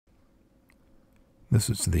This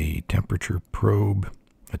is the temperature probe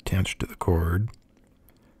attached to the cord.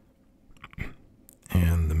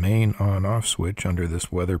 And the main on-off switch under this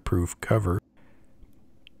weatherproof cover,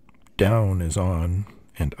 down is on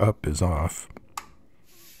and up is off.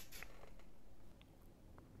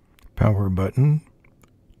 Power button,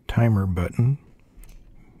 timer button,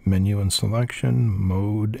 menu and selection,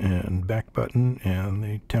 mode and back button, and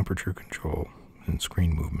the temperature control and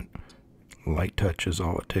screen movement. Light touch is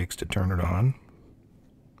all it takes to turn it on.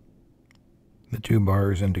 The two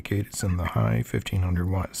bars indicate it's in the high 1500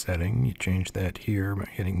 watt setting. You change that here by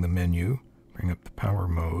hitting the menu, bring up the power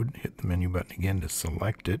mode, hit the menu button again to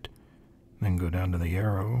select it, then go down to the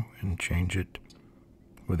arrow and change it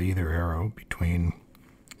with either arrow between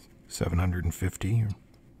 750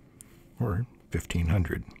 or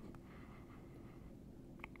 1500.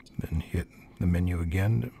 Then hit the menu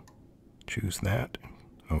again to choose that.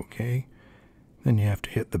 OK. Then you have to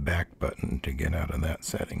hit the back button to get out of that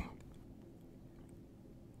setting.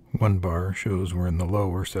 One bar shows we're in the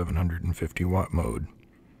lower 750 watt mode.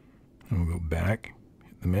 And we'll go back,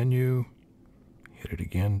 hit the menu, hit it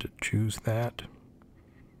again to choose that.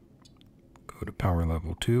 Go to power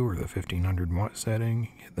level 2 or the 1500 watt setting,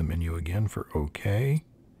 hit the menu again for OK.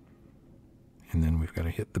 And then we've got to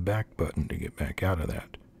hit the back button to get back out of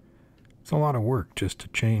that. It's a lot of work just to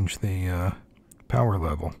change the power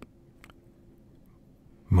level.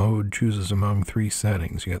 Mode chooses among 3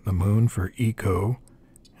 settings. You got the moon for eco,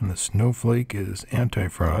 and the snowflake is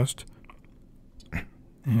anti-frost,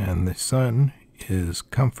 and the sun is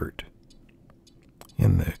comfort.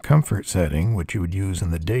 In the comfort setting, which you would use in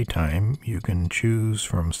the daytime, you can choose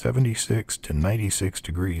from 76 to 96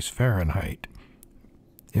 degrees Fahrenheit.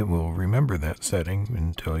 It will remember that setting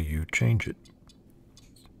until you change it.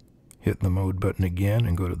 Hit the mode button again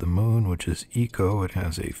and go to the moon, which is eco. It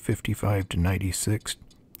has a 55 to 96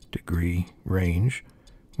 degree range.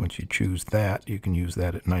 Once you choose that, you can use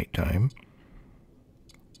that at nighttime.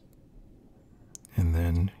 And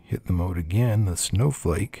then hit the mode again. The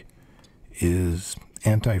snowflake is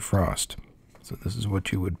anti-frost. So this is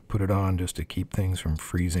what you would put it on just to keep things from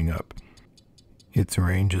freezing up. Its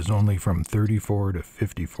range is only from 34 to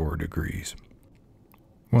 54 degrees.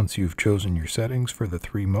 Once you've chosen your settings for the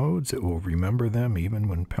 3 modes, it will remember them even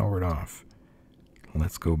when powered off.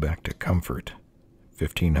 Let's go back to comfort.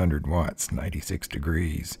 1500 watts, 96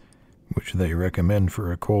 degrees, which they recommend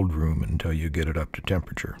for a cold room until you get it up to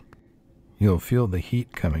temperature. You'll feel the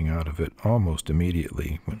heat coming out of it almost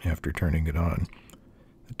immediately after turning it on.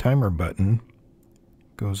 The timer button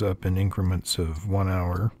goes up in increments of 1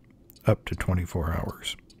 hour up to 24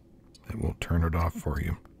 hours. It will turn it off for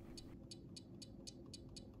you.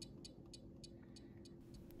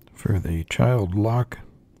 For the child lock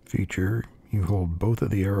feature, you hold both of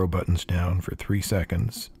the arrow buttons down for 3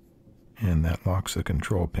 seconds, and that locks the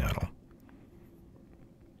control panel.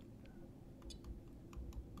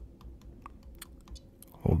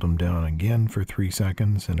 Hold them down again for 3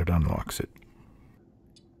 seconds, and it unlocks it.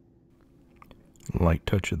 Light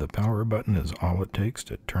touch of the power button is all it takes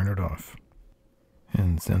to turn it off.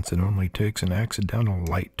 And since it only takes an accidental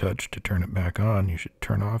light touch to turn it back on, you should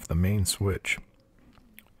turn off the main switch.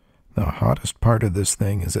 The hottest part of this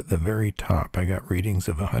thing is at the very top. I got readings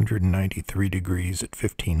of 193 degrees at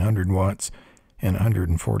 1500 watts and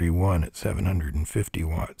 141 at 750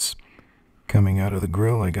 watts. Coming out of the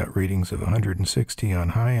grill, I got readings of 160 on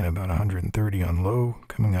high and about 130 on low.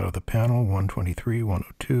 Coming out of the panel, 123,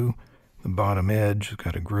 102. The bottom edge has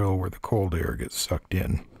got a grill where the cold air gets sucked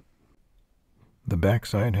in. The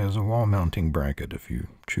backside has a wall mounting bracket if you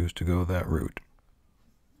choose to go that route.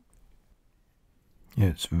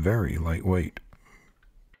 It's very lightweight.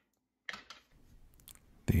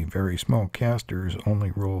 The very small casters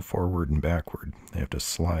only roll forward and backward. They have to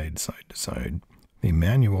slide side to side. The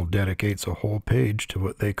manual dedicates a whole page to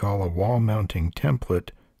what they call a wall mounting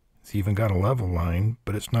template. It's even got a level line,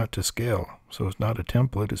 but it's not to scale. So it's not a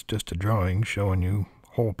template, it's just a drawing showing you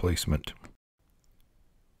hole placement.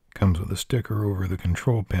 Comes with a sticker over the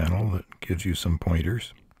control panel that gives you some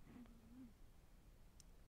pointers.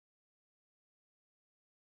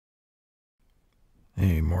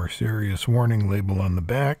 A more serious warning label on the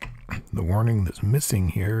back. The warning that's missing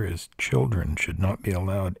here is children should not be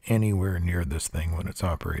allowed anywhere near this thing when it's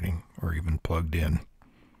operating or even plugged in.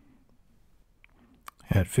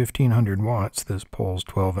 At 1500 watts, this pulls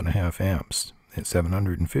 12.5 amps. At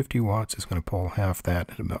 750 watts, it's going to pull half that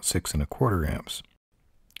at about 6.25 amps.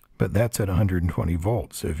 But that's at 120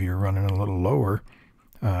 volts. If you're running a little lower,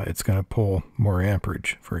 it's going to pull more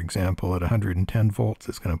amperage. For example, at 110 volts,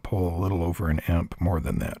 it's going to pull a little over an amp more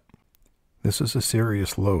than that. This is a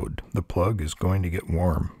serious load. The plug is going to get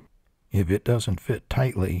warm. If it doesn't fit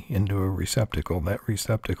tightly into a receptacle, that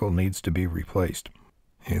receptacle needs to be replaced.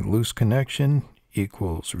 A loose connection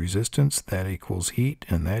equals resistance, that equals heat,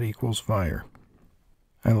 and that equals fire.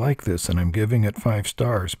 I like this and I'm giving it 5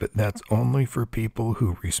 stars, but that's only for people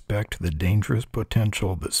who respect the dangerous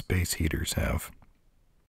potential that space heaters have.